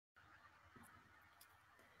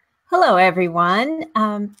Hello, everyone.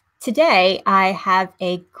 Today I have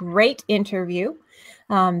a great interview.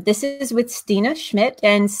 This is with Stena Schmitt,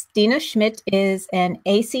 and Stena Schmitt is an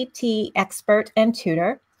ACT expert and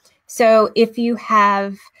tutor. So if you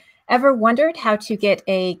have ever wondered how to get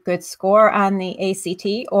a good score on the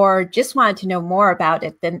ACT or just wanted to know more about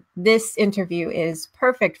it, then this interview is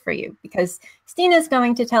perfect for you because Stena is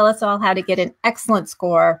going to tell us all how to get an excellent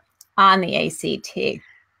score on the ACT.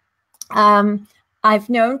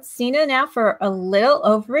 I've known Stena now for a little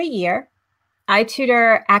over a year. I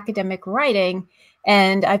tutor academic writing,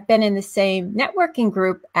 and I've been in the same networking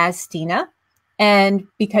group as Stena. And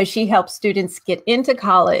because she helps students get into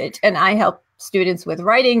college and I help students with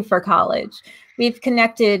writing for college, we've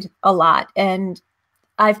connected a lot. And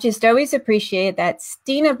I've just always appreciated that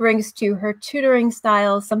Stena brings to her tutoring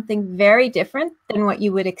style something very different than what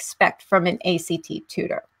you would expect from an ACT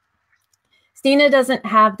tutor. Stena doesn't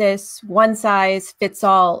have this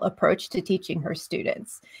one-size-fits-all approach to teaching her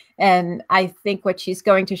students. And I think what she's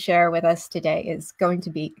going to share with us today is going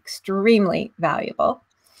to be extremely valuable.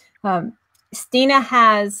 Stena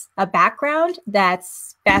has a background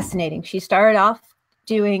that's fascinating. She started off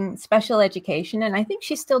doing special education, and I think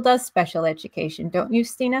she still does special education. Don't you,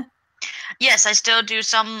 Stena? Yes, I still do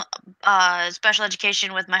some special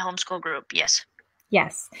education with my homeschool group. Yes.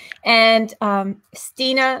 Yes. And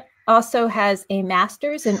Stena also has a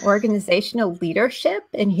master's in organizational leadership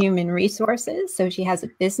and human resources. So she has a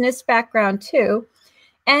business background too.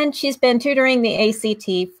 And she's been tutoring the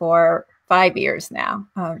ACT for 5 years now.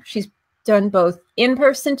 She's done both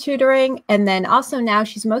in-person tutoring and then also now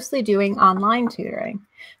she's mostly doing online tutoring.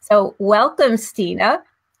 So welcome, Stena.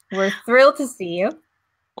 We're thrilled to see you.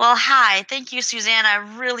 Well, hi. Thank you, Suzanne. I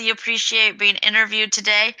really appreciate being interviewed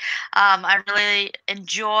today. I really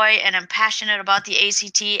enjoy and am passionate about the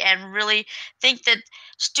ACT and really think that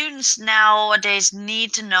students nowadays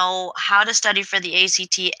need to know how to study for the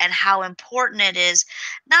ACT and how important it is,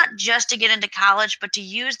 not just to get into college, but to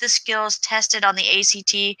use the skills tested on the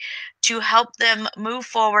ACT to help them move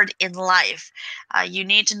forward in life. You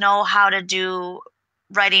need to know how to do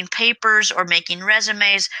writing papers or making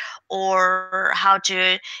resumes or how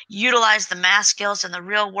to utilize the math skills in the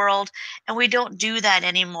real world, and we don't do that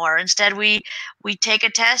anymore. Instead, we take a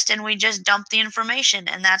test and we just dump the information,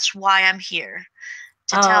 and that's why I'm here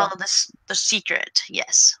to tell Oh, the secret.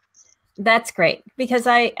 Yes. that's great because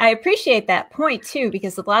I appreciate that point too,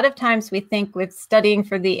 because a lot of times we think with studying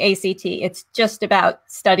for the ACT, it's just about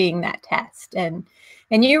studying that test. And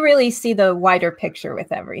you really see the wider picture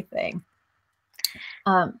with everything.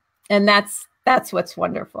 And that's what's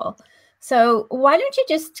wonderful. So why don't you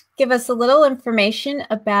just give us a little information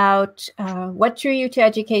about what drew you to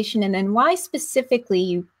education and then why specifically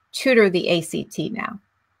you tutor the ACT now?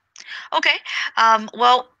 Okay.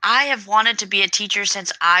 Well, I have wanted to be a teacher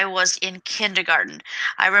since I was in kindergarten.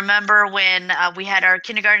 I remember when we had our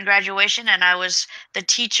kindergarten graduation and I was the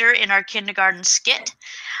teacher in our kindergarten skit.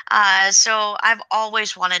 So I've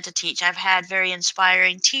always wanted to teach. I've had very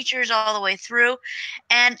inspiring teachers all the way through,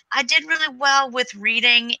 and I did really well with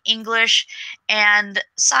reading, English, and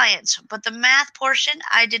science. But the math portion,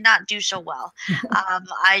 I did not do so well.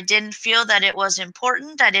 I didn't feel that it was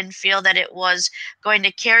important. I didn't feel that it was going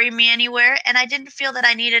to carry me anywhere, and I didn't feel that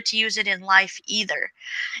I needed to use it in life either.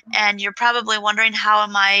 And you're probably wondering, how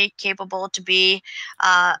am I capable to be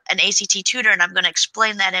an ACT tutor? And I'm going to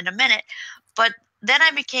explain that in a minute. But then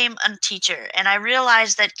I became a teacher, and I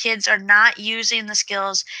realized that kids are not using the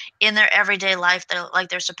skills in their everyday life like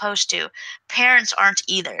they're supposed to. Parents aren't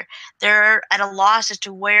either. They're at a loss as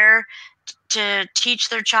to where to teach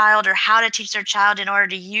their child or how to teach their child in order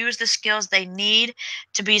to use the skills they need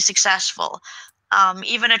to be successful.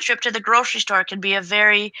 Even a trip to the grocery store can be a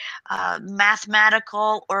very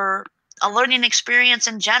mathematical or a learning experience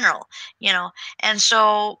in general, you know. And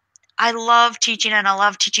so I love teaching, and I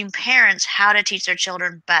love teaching parents how to teach their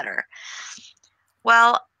children better.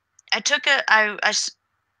 Well, I took a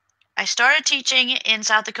I started teaching in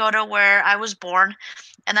South Dakota where I was born,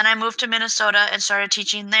 and then I moved to Minnesota and started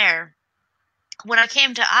teaching there. When I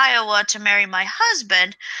came to Iowa to marry my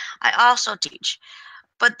husband, I also teach.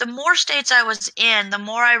 But the more states I was in, the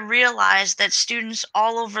more I realized that students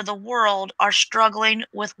all over the world are struggling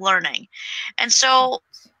with learning. And so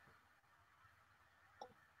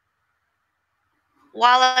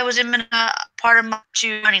while I was in part of my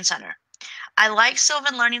learning center, I like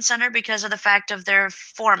Sylvan Learning Center because of the fact of their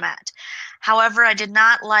format. However, I did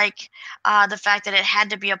not like the fact that it had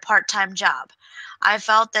to be a part-time job. I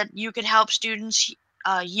felt that you could help students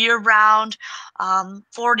year-round,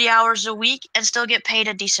 40 hours a week, and still get paid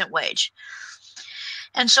a decent wage.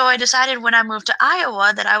 And so I decided when I moved to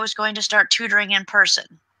Iowa that I was going to start tutoring in person.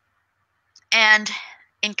 And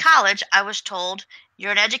in college, I was told,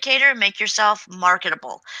 you're an educator, make yourself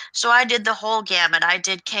marketable. So I did the whole gamut. I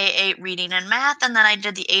did K-8 reading and math, and then I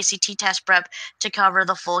did the ACT test prep to cover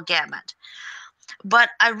the full gamut. But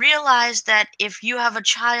I realized that if you have a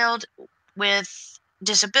child with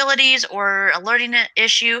disabilities or a learning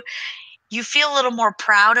issue, you feel a little more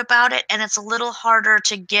proud about it, and it's a little harder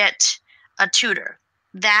to get a tutor.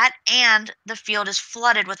 That and the field is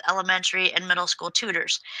flooded with elementary and middle school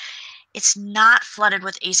tutors. It's not flooded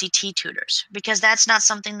with ACT tutors because that's not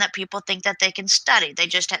something that people think that they can study. They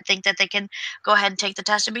just think that they can go ahead and take the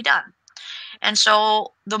test and be done. And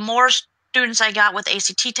so the more students I got with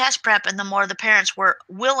ACT test prep and the more the parents were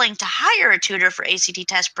willing to hire a tutor for ACT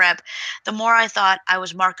test prep, the more I thought I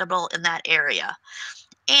was marketable in that area.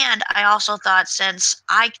 And I also thought since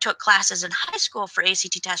I took classes in high school for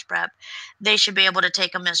ACT test prep, they should be able to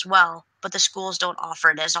take them as well, but the schools don't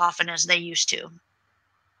offer it as often as they used to.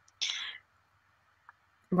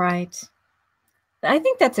 Right. I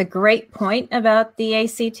think that's a great point about the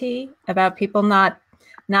ACT, about people not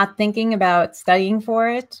thinking about studying for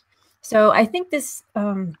it. So I think this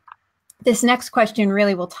this next question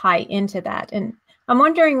really will tie into that. And I'm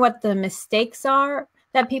wondering what the mistakes are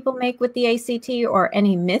that people make with the ACT, or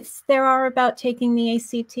any myths there are about taking the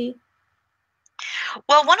ACT.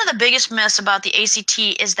 Well, one of the biggest myths about the ACT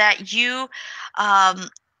is that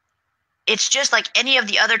it's just like any of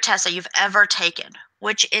the other tests that you've ever taken,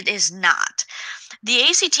 which it is not. The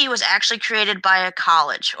ACT was actually created by a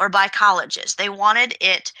college or by colleges. They wanted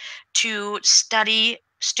it to study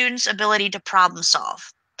students' ability to problem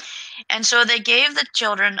solve. And so they gave the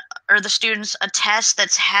children or the students a test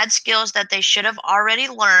that's had skills that they should have already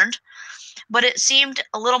learned, but it seemed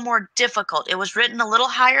a little more difficult. It was written a little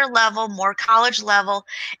higher level, more college level,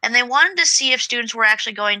 and they wanted to see if students were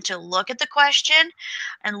actually going to look at the question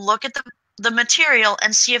and look at the material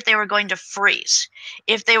and see if they were going to freeze.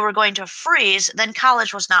 If they were going to freeze, then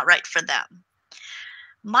college was not right for them.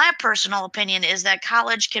 My personal opinion is that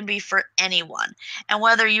college can be for anyone. And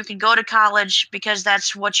whether you can go to college because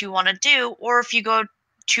that's what you want to do, or if you go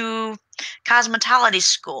to cosmetology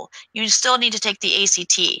school, you still need to take the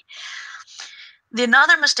ACT. The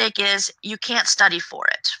another mistake is you can't study for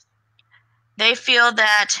it. They feel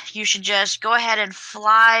that you should just go ahead and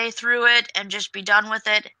fly through it and just be done with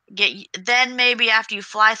it. Then maybe after you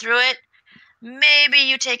fly through it, maybe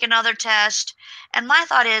you take another test. And my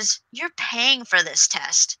thought is, you're paying for this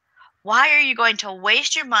test. Why are you going to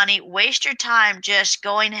waste your money, waste your time just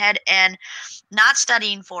going ahead and not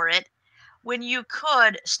studying for it when you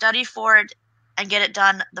could study for it and get it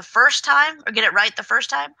done the first time, or get it right the first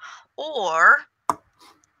time, or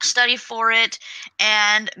study for it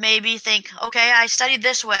and maybe think, okay, I studied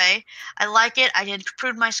this way, I like it, I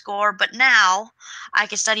improved my score, but now I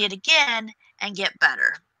can study it again and get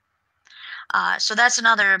better. So that's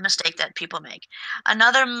another mistake that people make.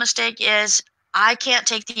 Another mistake is, I can't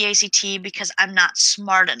take the ACT because I'm not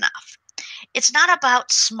smart enough. It's not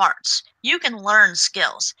about smarts. You can learn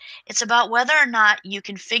skills. It's about whether or not you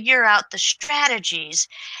can figure out the strategies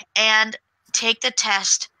and take the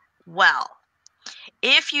test well.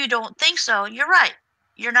 If you don't think so, you're right.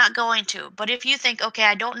 You're not going to. But if you think, okay,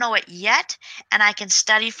 I don't know it yet, and I can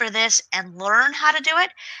study for this and learn how to do it,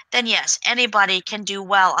 then yes, anybody can do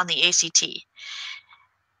well on the ACT.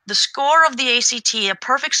 The score of the ACT, a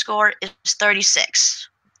perfect score, is 36.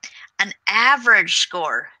 An average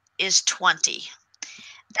score is 20.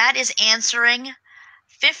 That is answering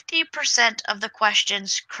 50% of the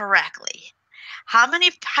questions correctly. How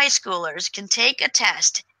many high schoolers can take a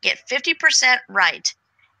test, get 50% right,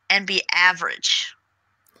 and be average?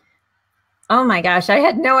 Oh my gosh, I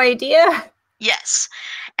had no idea. Yes.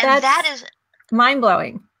 And that is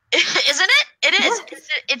mind-blowing. Isn't it? It is.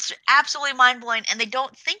 It's absolutely mind-blowing, and they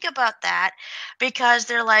don't think about that because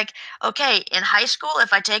they're like, okay, in high school,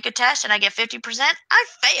 if I take a test and I get 50%, I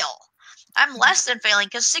fail. I'm less than failing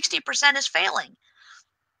because 60% is failing.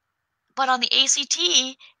 But on the ACT,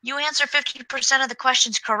 you answer 50% of the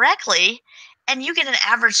questions correctly, and you get an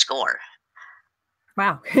average score.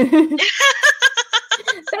 Wow.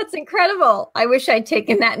 That's incredible. I wish I'd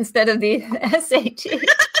taken that instead of the SAT.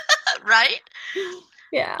 Right?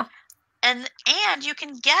 Yeah. And you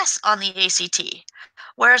can guess on the ACT.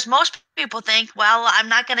 Whereas most people think, well, I'm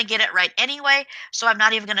not going to get it right anyway, so I'm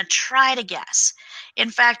not even going to try to guess. In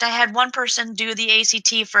fact, I had one person do the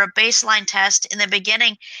ACT for a baseline test in the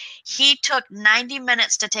beginning. He took 90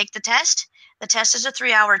 minutes to take the test. The test is a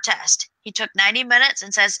 3-hour test. He took 90 minutes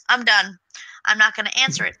and says, I'm done. I'm not going to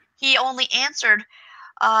answer it. He only answered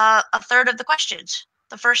a third of the questions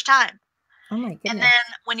the first time. Oh my goodness. And then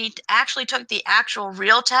when he actually took the actual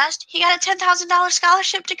real test, he got a $10,000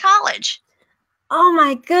 scholarship to college. Oh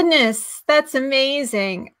my goodness, that's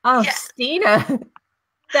amazing. Oh, Yeah. Stina,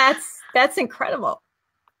 that's incredible.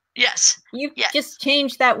 Yes. You've Yes. just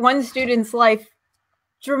changed that one student's life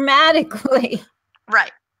dramatically.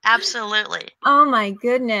 Right. Absolutely. Oh my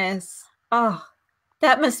goodness. Oh,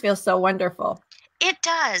 that must feel so wonderful. It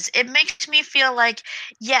does. It makes me feel like,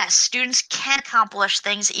 yes, students can accomplish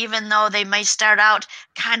things even though they may start out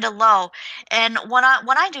kind of low. And what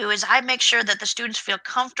I do is I make sure that the students feel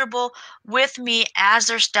comfortable with me as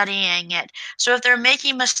they're studying it. So if they're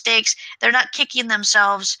making mistakes, they're not kicking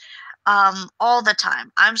themselves all the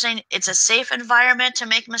time. I'm saying it's a safe environment to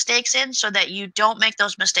make mistakes in so that you don't make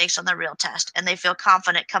those mistakes on the real test. And they feel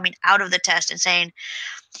confident coming out of the test and saying,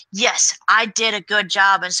 yes, I did a good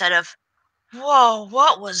job instead of, whoa,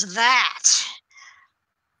 what was that?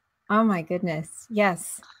 Oh my goodness.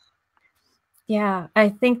 Yes. Yeah, I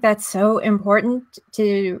think that's so important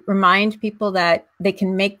to remind people that they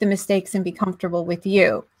can make the mistakes and be comfortable with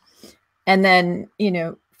you. And then,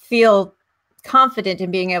 feel confident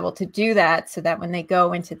in being able to do that so that when they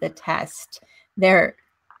go into the test, they're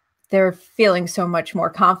they're feeling so much more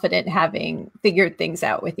confident having figured things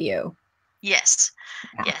out with you. Yes.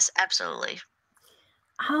 Yeah. Yes, absolutely.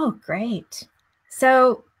 Oh, great.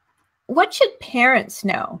 So, what should parents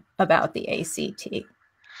know about the ACT?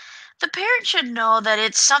 The parent should know that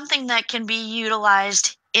it's something that can be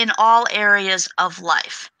utilized in all areas of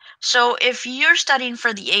life. So if you're studying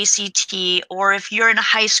for the ACT, or if you're in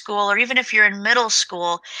high school, or even if you're in middle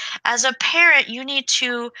school, as a parent, you need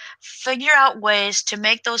to figure out ways to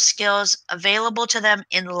make those skills available to them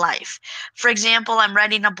in life. For example, I'm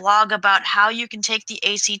writing a blog about how you can take the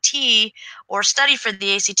ACT or study for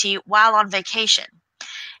the ACT while on vacation.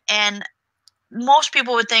 And most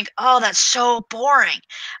people would think, oh, that's so boring.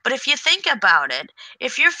 But if you think about it,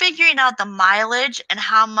 if you're figuring out the mileage and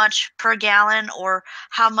how much per gallon or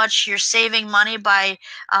how much you're saving money by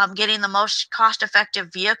getting the most cost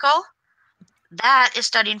effective vehicle, that is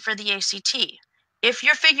studying for the ACT. If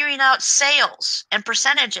you're figuring out sales and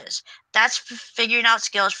percentages, that's figuring out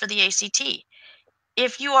skills for the ACT.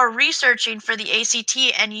 If you are researching for the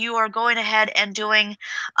ACT and you are going ahead and doing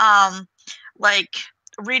um, like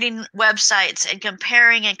reading websites and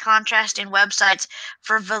comparing and contrasting websites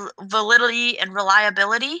for validity and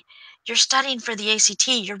reliability, you're studying for the ACT.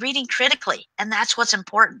 You're reading critically, and that's what's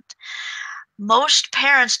important. Most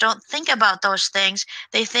parents don't think about those things.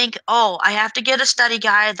 They think, oh, I have to get a study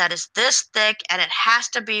guide that is this thick and it has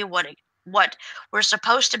to be what we're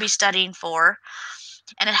supposed to be studying for,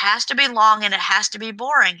 and it has to be long and it has to be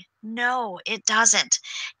boring. No, it doesn't.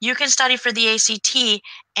 You can study for the ACT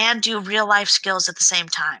and do real life skills at the same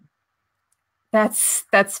time. That's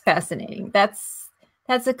fascinating. That's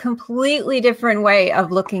a completely different way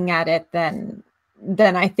of looking at it than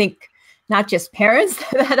I think not just parents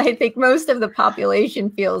that I think most of the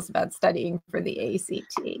population feels about studying for the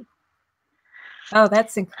ACT. Oh,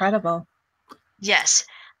 that's incredible. Yes.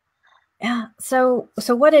 Yeah. So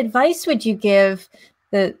what advice would you give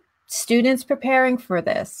the students preparing for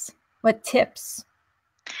this? What tips?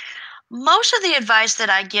 Most of the advice that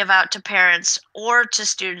I give out to parents or to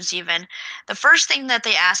students, even, the first thing that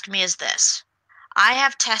they ask me is this: I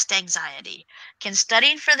have test anxiety. Can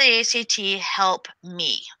studying for the ACT help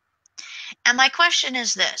me? And my question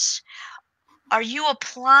is this: are you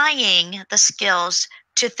applying the skills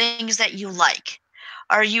to things that you like?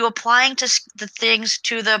 Are you applying the things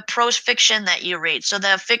to the prose fiction that you read? So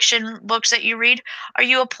the fiction books that you read, are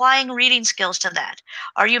you applying reading skills to that?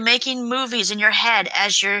 Are you making movies in your head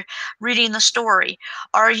as you're reading the story?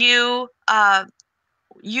 Are you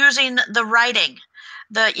using the writing,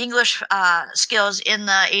 the English skills in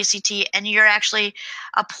the ACT, and you're actually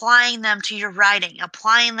applying them to your writing,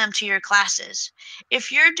 applying them to your classes?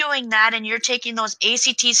 If you're doing that and you're taking those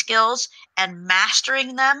ACT skills and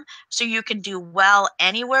mastering them so you can do well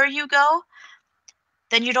anywhere you go,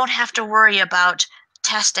 then you don't have to worry about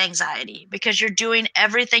test anxiety because you're doing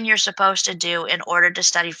everything you're supposed to do in order to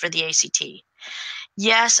study for the ACT.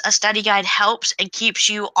 Yes, a study guide helps and keeps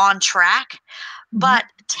you on track, Mhm. but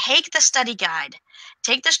take the study guide,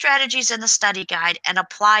 take the strategies in the study guide and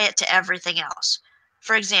apply it to everything else.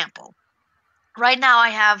 For example, right now I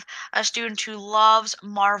have a student who loves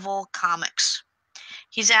Marvel comics.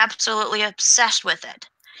 He's absolutely obsessed with it.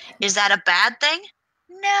 Is that a bad thing?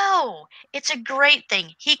 No, it's a great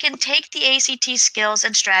thing. He can take the ACT skills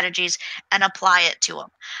and strategies and apply it to them.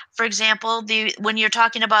 For example, when you're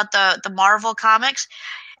talking about the Marvel comics,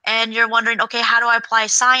 and you're wondering, okay, how do I apply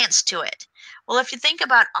science to it? Well, if you think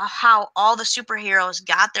about how all the superheroes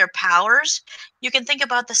got their powers, you can think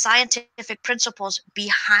about the scientific principles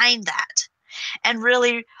behind that. and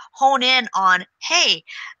really hone in on, hey,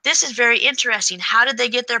 this is very interesting. How did they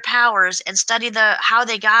get their powers, and study how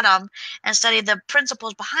they got them, and study the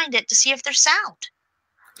principles behind it to see if they're sound.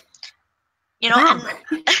 Wow.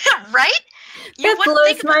 And right? You That wouldn't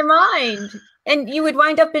think blows about my mind. And you would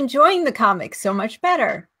wind up enjoying the comics so much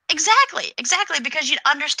better. Exactly, because you'd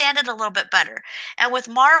understand it a little bit better. And with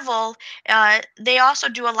Marvel, they also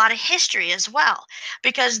do a lot of history as well,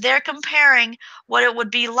 because they're comparing what it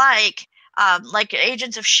would be like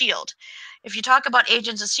Agents of S.H.I.E.L.D. If you talk about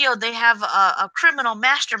Agents of S.H.I.E.L.D., they have a criminal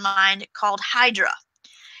mastermind called Hydra.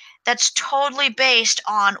 That's totally based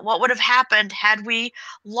on what would have happened had we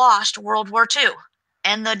lost World War II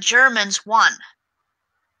and the Germans won.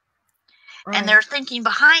 And Right. they're thinking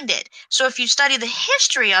behind it. So if you study the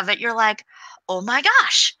history of it, you're like, oh my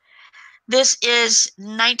gosh, this is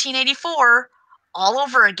 1984 all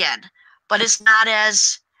over again. But it's not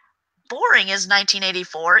as boring as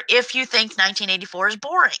 1984 if you think 1984 is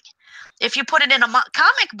boring. If you put it in a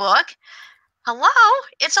comic book, hello,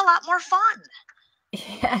 it's a lot more fun.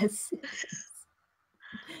 Yes.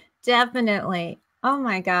 Definitely. Oh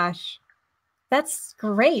my gosh. That's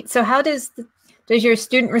great. So how does your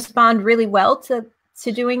student respond really well to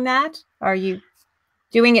doing that? Are you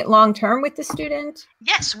doing it long term with the student?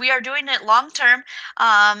 Yes, we are doing it long term,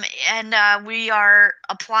 and we are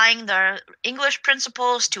applying the English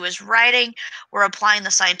principles to his writing. We're applying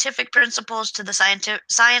the scientific principles to the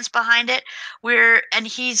science behind it. And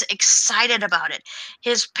he's excited about it.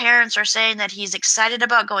 His parents are saying that he's excited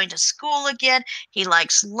about going to school again. He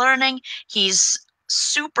likes learning. He's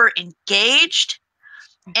super engaged,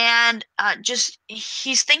 and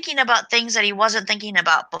he's thinking about things that he wasn't thinking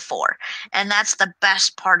about before, and that's the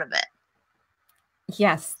best part of it.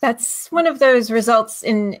 Yes, that's one of those results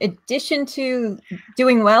in addition to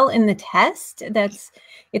doing well in the test.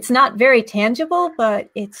 It's not very tangible, but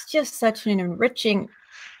it's just such an enriching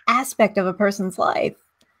aspect of a person's life.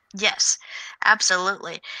 Yes,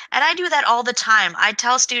 absolutely. And I do that all the time. I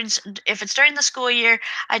tell students, if it's during the school year,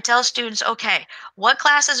 I tell students, okay, what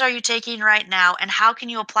classes are you taking right now, and how can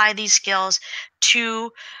you apply these skills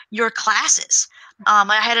to your classes?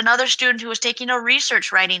 I had another student who was taking a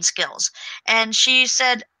research writing skills, and she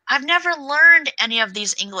said, I've never learned any of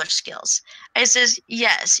these English skills. I says,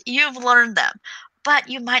 yes, you've learned them, but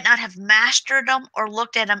you might not have mastered them or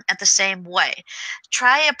looked at them at the same way.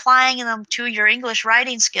 Try applying them to your English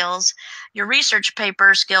writing skills, your research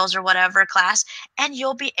paper skills, or whatever class, and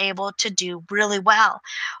you'll be able to do really well.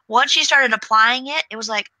 Once she started applying it, it was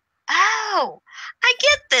like, oh, I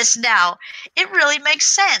get this now. It really makes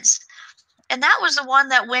sense. And that was the one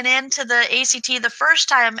that went into the ACT the first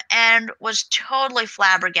time and was totally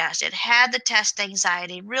flabbergasted, had the test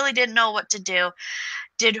anxiety, really didn't know what to do,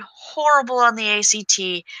 did horrible on the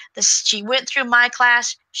ACT. She went through my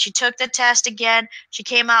class. She took the test again. She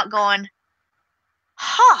came out going,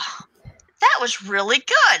 huh, that was really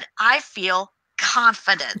good. I feel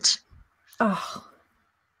confident. Oh,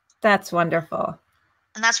 that's wonderful.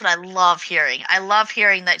 And that's what I love hearing. I love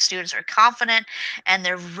hearing that students are confident and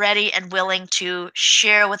they're ready and willing to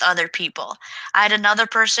share with other people. I had another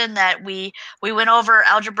person that we went over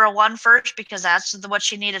Algebra 1 first because that's what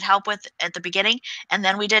she needed help with at the beginning, and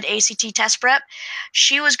then we did ACT test prep.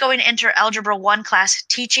 She was going to enter Algebra 1 class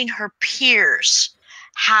teaching her peers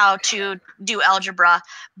how to do algebra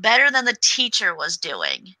better than the teacher was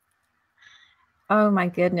doing. Oh my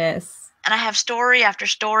goodness. And I have story after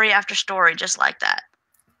story after story just like that.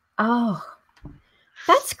 Oh,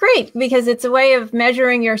 that's great because it's a way of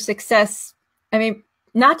measuring your success. I mean,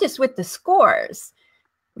 not just with the scores,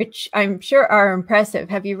 which I'm sure are impressive.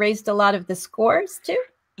 Have you raised a lot of the scores too?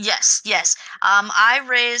 Yes.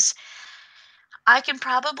 I can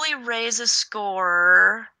probably raise a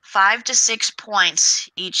score 5 to 6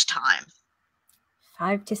 points each time.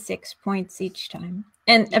 5 to 6 points each time.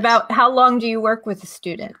 And yes. About how long do you work with a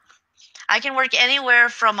student? I can work anywhere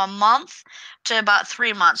from a month to about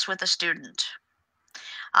 3 months with a student.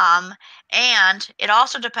 And it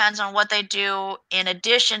also depends on what they do in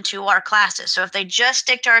addition to our classes. So if they just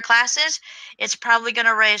stick to our classes, it's probably going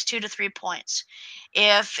to raise 2 to 3 points.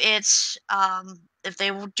 If if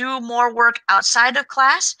they do more work outside of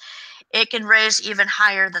class, it can raise even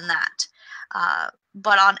higher than that.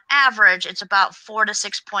 But on average, it's about 4 to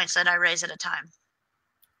 6 points that I raise at a time.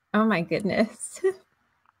 Oh my goodness.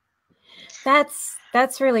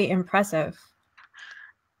 That's really impressive.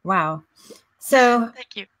 Wow. So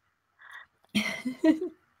thank you.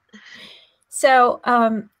 So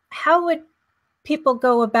how would people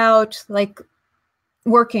go about like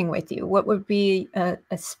working with you? What would be a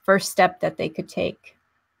first step that they could take?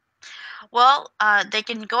 Well, they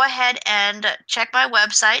can go ahead and check my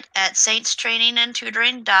website at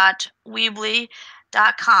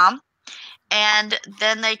saintstrainingandtutoring.weebly.com, and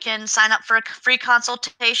then they can sign up for a free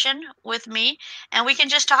consultation with me, and we can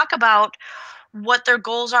just talk about what their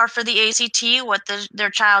goals are for the ACT, what their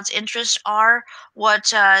child's interests are,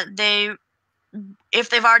 what if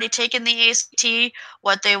they've already taken the ACT,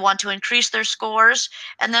 what they want to increase their scores,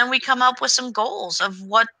 and then we come up with some goals of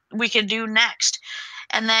what we can do next.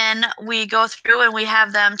 And then we go through and we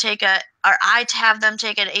have them take I have them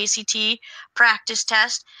take an ACT practice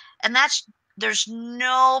test, and there's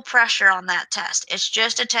no pressure on that test. It's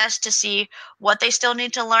just a test to see what they still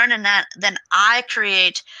need to learn, and then I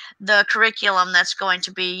create the curriculum that's going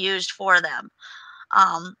to be used for them.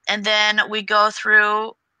 And then we go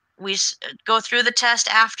through the test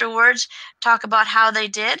afterwards, talk about how they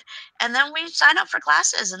did, and then we sign up for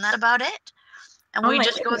classes, and that's about it. And Oh we my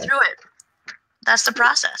just go goodness. through it. That's the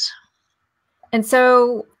process. And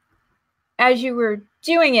so as you were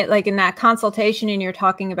doing it, like in that consultation, and you're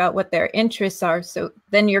talking about what their interests are, so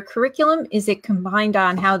then your curriculum, is it combined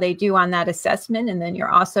on how they do on that assessment? And then you're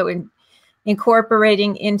also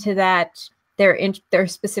incorporating into that their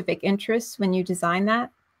specific interests when you design that?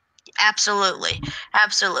 Absolutely.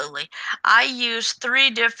 Absolutely. I use 3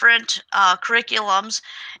 different curriculums,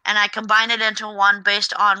 and I combine it into one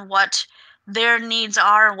based on what their needs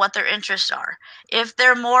are and what their interests are. If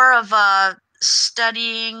they're more of a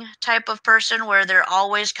studying type of person where they're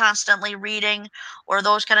always constantly reading or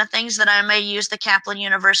those kind of things, then I may use the Kaplan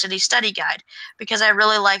University Study Guide because I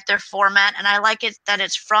really like their format and I like it that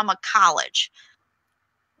it's from a college.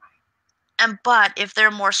 But if they're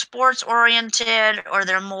more sports oriented or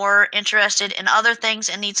they're more interested in other things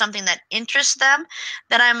and need something that interests them,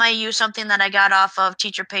 then I might use something that I got off of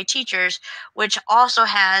Teacher Pay Teachers, which also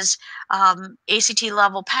has ACT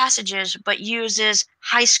level passages, but uses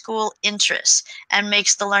high school interests and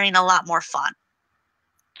makes the learning a lot more fun.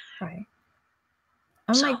 Right.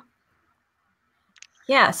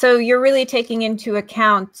 Yeah. So you're really taking into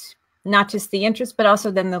account not just the interest, but also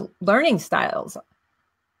then the learning styles.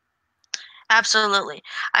 Absolutely.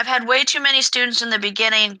 I've had way too many students in the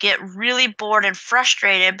beginning get really bored and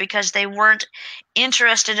frustrated because they weren't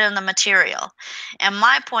interested in the material. And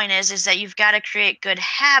my point is that you've got to create good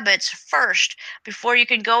habits first before you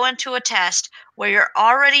can go into a test where you're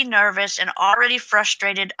already nervous and already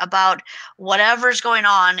frustrated about whatever's going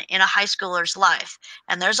on in a high schooler's life.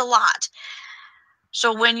 And there's a lot.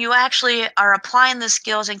 So when you actually are applying the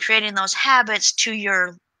skills and creating those habits to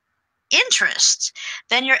your interests,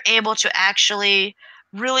 then you're able to actually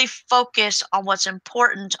really focus on what's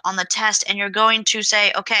important on the test. And you're going to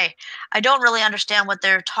say, okay, I don't really understand what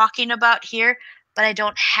they're talking about here, but I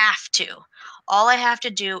don't have to. All I have to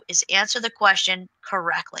do is answer the question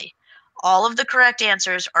correctly. All of the correct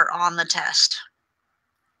answers are on the test.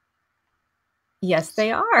 Yes,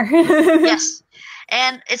 they are. Yes.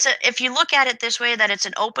 And if you look at it this way, that it's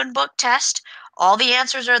an open book test, all the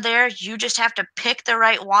answers are there. You just have to pick the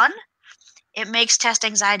right one. It makes test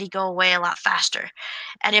anxiety go away a lot faster.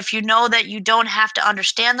 And if you know that you don't have to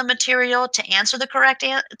understand the material to answer the correct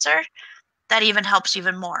answer, that even helps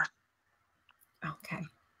even more. Okay.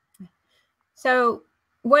 So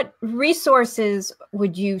what resources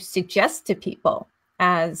would you suggest to people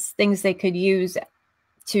as things they could use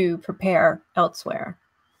to prepare elsewhere?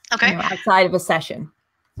 Okay. Outside of a session?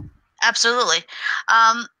 Absolutely.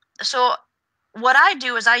 So what I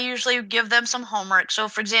do is I usually give them some homework. So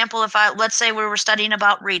for example, let's say we were studying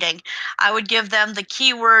about reading, I would give them the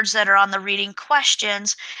keywords that are on the reading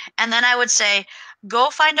questions, and then I would say, go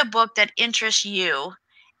find a book that interests you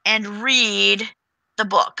and read the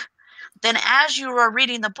book. Then as you are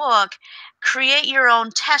reading the book, create your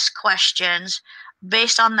own test questions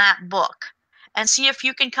based on that book and see if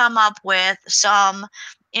you can come up with some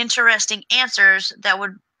interesting answers that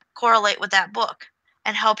would correlate with that book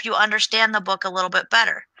and help you understand the book a little bit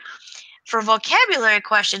better. For vocabulary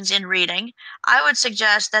questions in reading, I would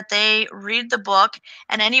suggest that they read the book,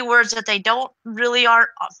 and any words that they don't really are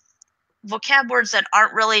vocab words that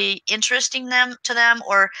aren't really interesting to them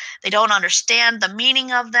or they don't understand the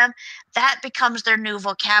meaning of them, that becomes their new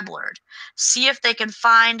vocab word. See if they can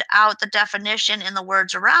find out the definition in the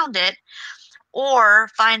words around it or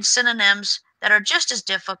find synonyms that are just as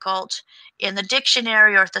difficult in the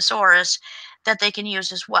dictionary or thesaurus that they can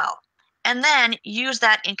use as well. And then use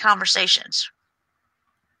that in conversations.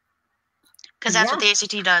 Because that's what the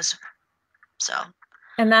ACT does. So.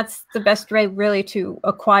 And that's the best way really to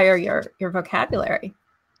acquire your vocabulary.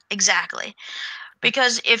 Exactly.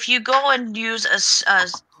 Because if you go and use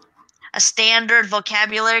a standard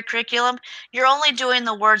vocabulary curriculum, you're only doing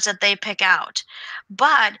the words that they pick out.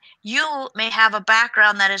 But you may have a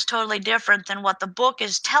background that is totally different than what the book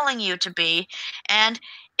is telling you to be, and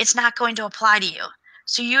it's not going to apply to you.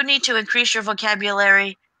 So you need to increase your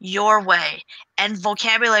vocabulary your way. And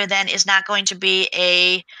vocabulary then is not going to be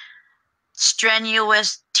a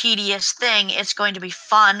strenuous, tedious thing. It's going to be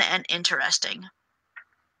fun and interesting.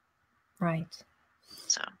 Right.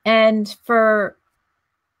 So, and for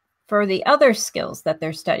the other skills that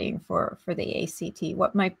they're studying for the ACT,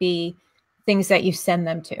 what might be things that you send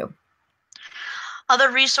them to? other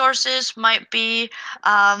resources might be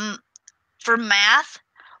for math.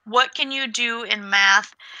 What can you do in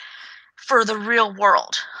math for the real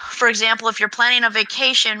world? For example, if you're planning a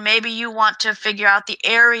vacation, maybe you want to figure out the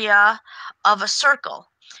area of a circle.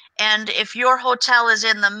 And if your hotel is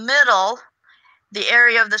in the middle, the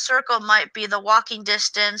area of the circle might be the walking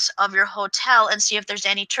distance of your hotel, and see if there's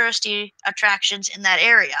any touristy attractions in that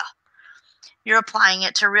area. You're applying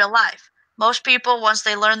it to real life. Most people, once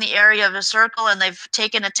they learn the area of a circle and they've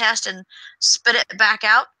taken a test and spit it back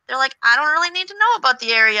out, they're like, I don't really need to know about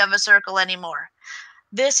the area of a circle anymore.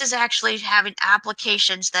 This is actually having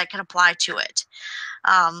applications that can apply to it.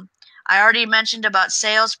 I already mentioned about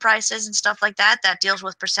sales prices and stuff like that. That deals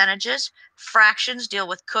with percentages. Fractions deal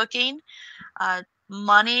with cooking.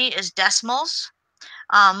 Money is decimals.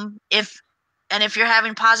 If you're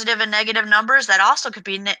having positive and negative numbers, that also could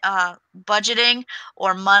be budgeting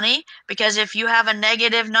or money. Because if you have a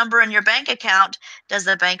negative number in your bank account, does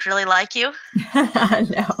the bank really like you?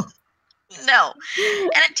 No. No.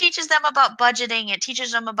 And it teaches them about budgeting. It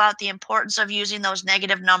teaches them about the importance of using those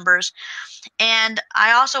negative numbers. And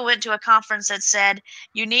I also went to a conference that said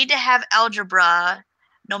you need to have algebra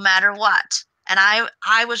no matter what. And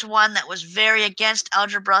I was one that was very against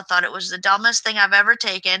algebra, thought it was the dumbest thing I've ever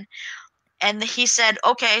taken. And he said,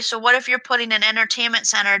 okay, so what if you're putting an entertainment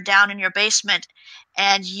center down in your basement,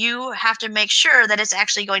 and you have to make sure that it's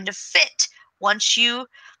actually going to fit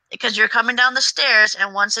because you're coming down the stairs,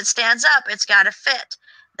 and once it stands up, it's got to fit.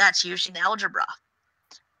 That's using algebra.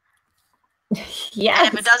 Yes.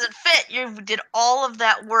 And if it doesn't fit, you did all of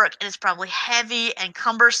that work, and it's probably heavy and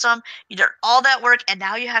cumbersome. You did all that work, and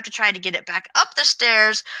now you have to try to get it back up the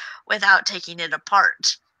stairs without taking it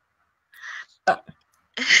apart.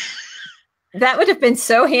 That would have been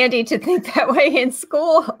so handy to think that way in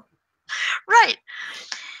school. Right.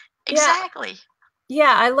 Exactly.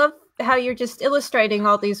 Yeah, I love how you're just illustrating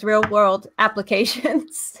all these real world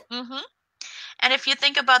applications. Mm-hmm. And if you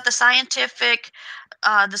think about the science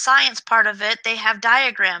part of it, they have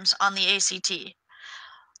diagrams on the ACT.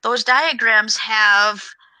 Those diagrams have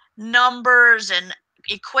numbers and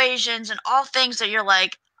equations and all things that you're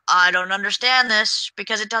like, I don't understand this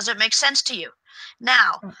because it doesn't make sense to you.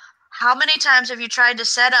 Now, how many times have you tried to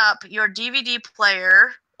set up your DVD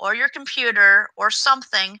player or your computer or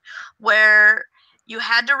something where you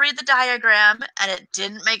had to read the diagram and it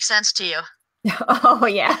didn't make sense to you? Oh,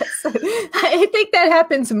 yes. I think that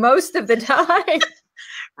happens most of the time.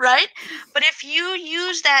 Right? But if you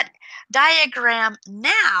use that diagram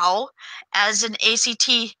now as an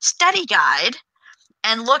ACT study guide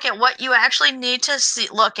and look at what you actually need to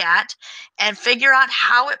look at and figure out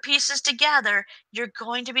how it pieces together, you're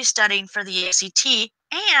going to be studying for the ACT,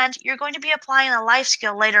 and you're going to be applying a life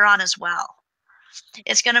skill later on as well.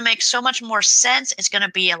 It's going to make so much more sense. It's going to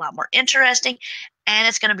be a lot more interesting, and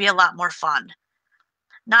it's going to be a lot more fun.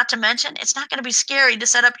 Not to mention, it's not going to be scary to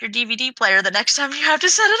set up your DVD player the next time you have to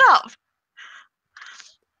set it up.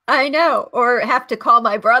 I know, or have to call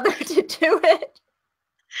my brother to do it.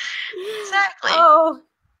 Exactly. Oh,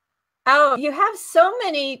 you have so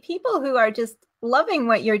many people who are just loving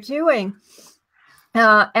what you're doing.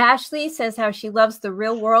 Ashley says how she loves the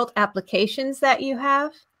real world applications that you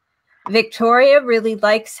have. Victoria really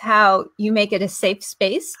likes how you make it a safe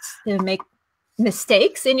space to make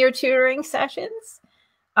mistakes in your tutoring sessions.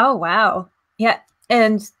 Oh, wow. Yeah.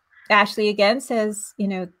 And Ashley again says,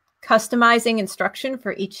 customizing instruction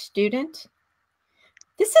for each student.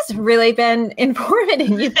 This has really been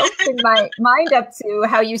informative. You've opened my mind up to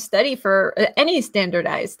how you study for any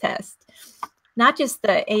standardized test, not just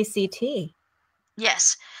the ACT.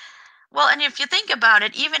 Yes. Well, and if you think about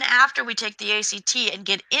it, even after we take the ACT and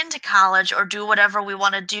get into college or do whatever we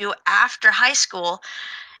want to do after high school,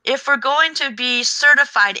 if we're going to be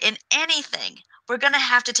certified in anything, we're going to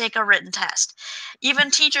have to take a written test.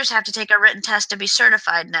 Even teachers have to take a written test to be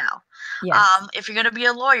certified now. Yes. If you're going to be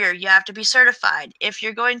a lawyer, you have to be certified. If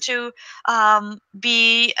you're going to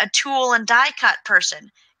be a tool and die cut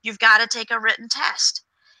person, you've got to take a written test.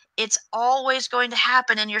 It's always going to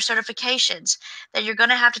happen in your certifications that you're going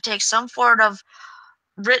to have to take some sort of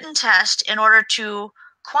written test in order to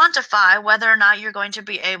quantify whether or not you're going to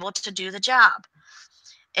be able to do the job.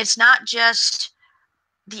 It's not just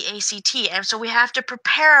the ACT. And so we have to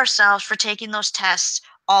prepare ourselves for taking those tests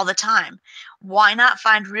all the time. Why not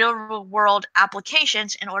find real world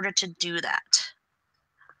applications in order to do that?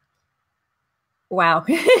 Wow.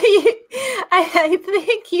 I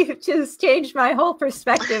think you've just changed my whole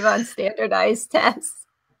perspective on standardized tests.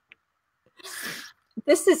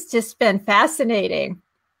 This has just been fascinating.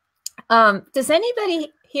 Does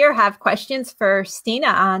anybody here have questions for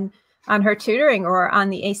Stena on her tutoring or on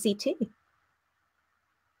the ACT?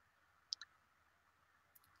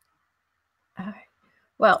 All right.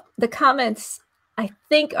 Well, the comments I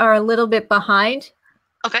think are a little bit behind.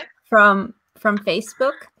 Okay. From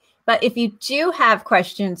Facebook. But if you do have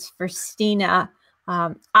questions for Stena,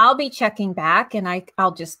 I'll be checking back, and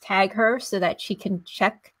I'll just tag her so that she can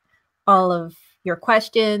check all of your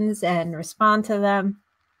questions and respond to them.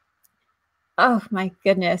 Oh my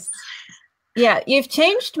goodness. Yeah, you've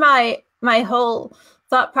changed my whole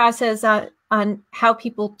thought process on how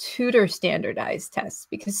people tutor standardized tests,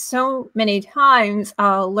 because so many times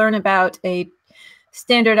I'll learn about a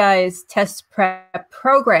standardized test prep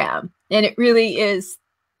program, and it really is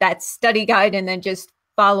that study guide and then just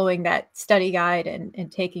following that study guide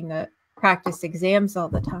and taking the practice exams all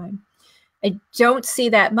the time. I don't see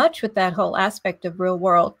that much with that whole aspect of real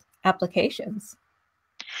world applications.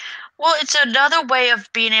 Well, it's another way of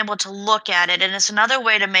being able to look at it, and it's another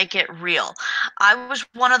way to make it real. I was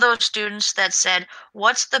one of those students that said,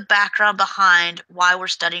 what's the background behind why we're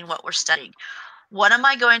studying what we're studying? What am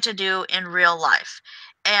I going to do in real life?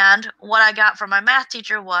 And what I got from my math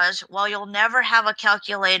teacher was, well, you'll never have a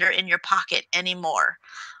calculator in your pocket anymore.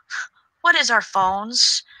 What is our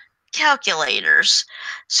phones? Calculators.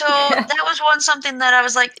 So that was something that I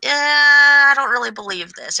was like, I don't really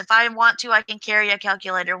believe this. If I want to, I can carry a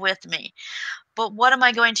calculator with me. But what am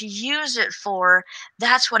I going to use it for?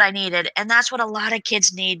 That's what I needed. And that's what a lot of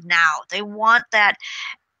kids need now. They want that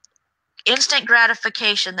instant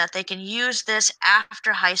gratification that they can use this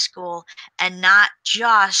after high school and not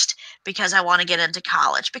just because I want to get into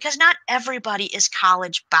college. Because not everybody is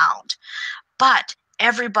college bound, but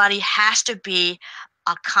everybody has to be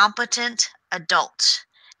a competent adult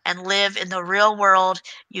and live in the real world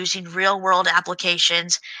using real world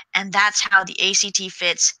applications. And that's how the ACT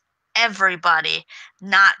fits everybody,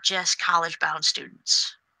 not just college bound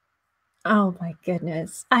students. Oh my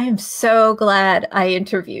goodness. I am so glad I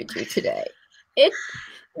interviewed you today.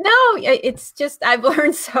 It's just I've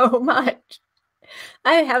learned so much.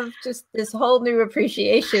 I have just this whole new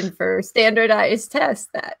appreciation for standardized tests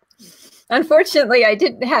that unfortunately I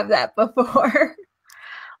didn't have that before.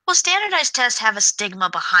 Well, standardized tests have a stigma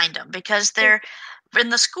behind them because they're in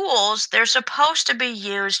the schools, they're supposed to be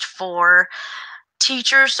used for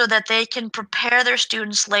teachers so that they can prepare their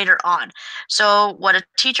students later on. So what a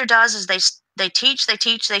teacher does is they teach,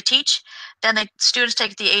 then the students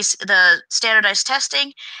take the standardized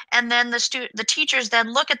testing, and then the teachers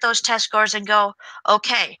then look at those test scores and go,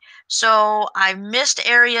 okay, so I missed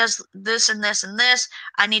areas, this and this and this.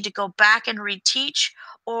 I need to go back and reteach,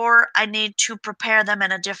 or I need to prepare them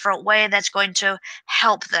in a different way that's going to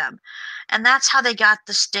help them. And that's how they got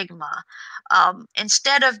the stigma.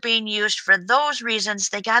 Instead of being used for those reasons,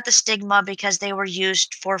 they got the stigma because they were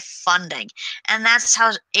used for funding. And that's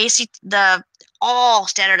how all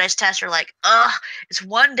standardized tests are like, ugh, it's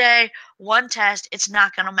one day, one test, it's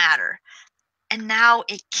not going to matter. And now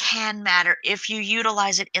it can matter if you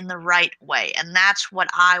utilize it in the right way. And that's what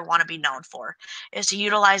I want to be known for, is to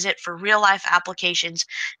utilize it for real life applications,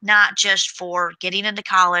 not just for getting into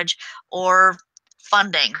college or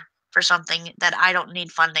funding for something that I don't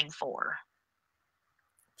need funding for.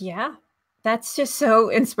 Yeah, that's just so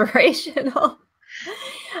inspirational.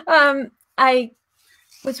 I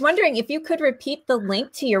was wondering if you could repeat the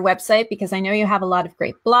link to your website, because I know you have a lot of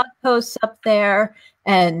great blog posts up there.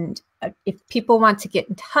 And if people want to get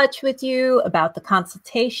in touch with you about the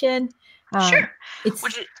consultation, sure.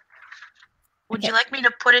 Would you like me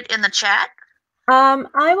to put it in the chat?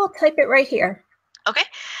 I will type it right here. Okay.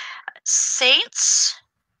 Saints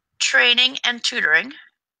Training and Tutoring.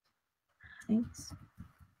 Thanks.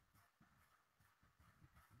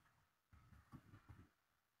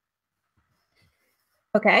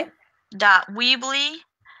 Okay. .weebly.com.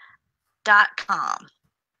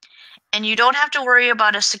 And you don't have to worry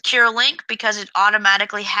about a secure link because it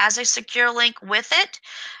automatically has a secure link with it.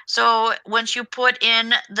 So once you put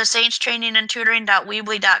in the Saints Training and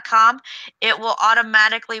Tutoring.weebly.com, it will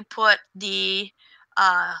automatically put the,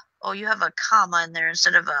 you have a comma in there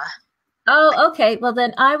instead of a. Oh, okay. Well,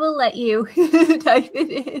 then I will let you type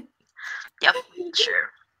it in. Yep, sure.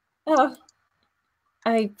 Oh,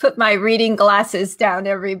 I put my reading glasses down,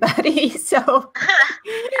 everybody. So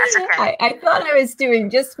That's okay. I thought I was doing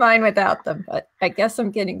just fine without them, but I guess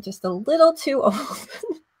I'm getting just a little too old.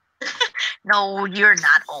 No, you're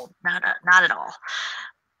not old. Not at all.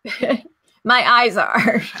 My eyes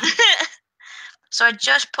are. So I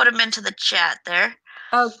just put them into the chat there.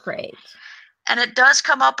 Oh, great. And it does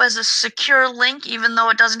come up as a secure link, even though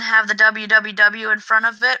it doesn't have the www in front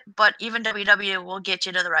of it, but even www will get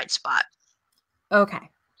you to the right spot. Okay.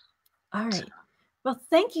 All right. Well,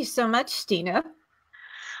 thank you so much, Stena.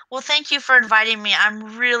 Well, thank you for inviting me.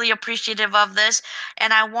 I'm really appreciative of this,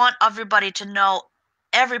 and I want everybody to know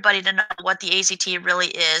what the ACT really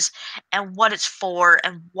is and what it's for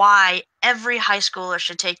and why every high schooler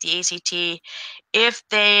should take the ACT if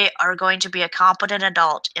they are going to be a competent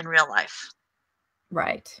adult in real life.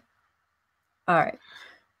 Right. All right.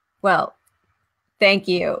 Well, thank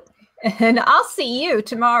you. And I'll see you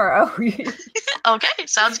tomorrow. Okay,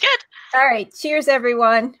 sounds good. All right. Cheers,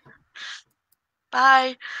 everyone.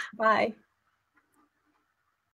 Bye. Bye.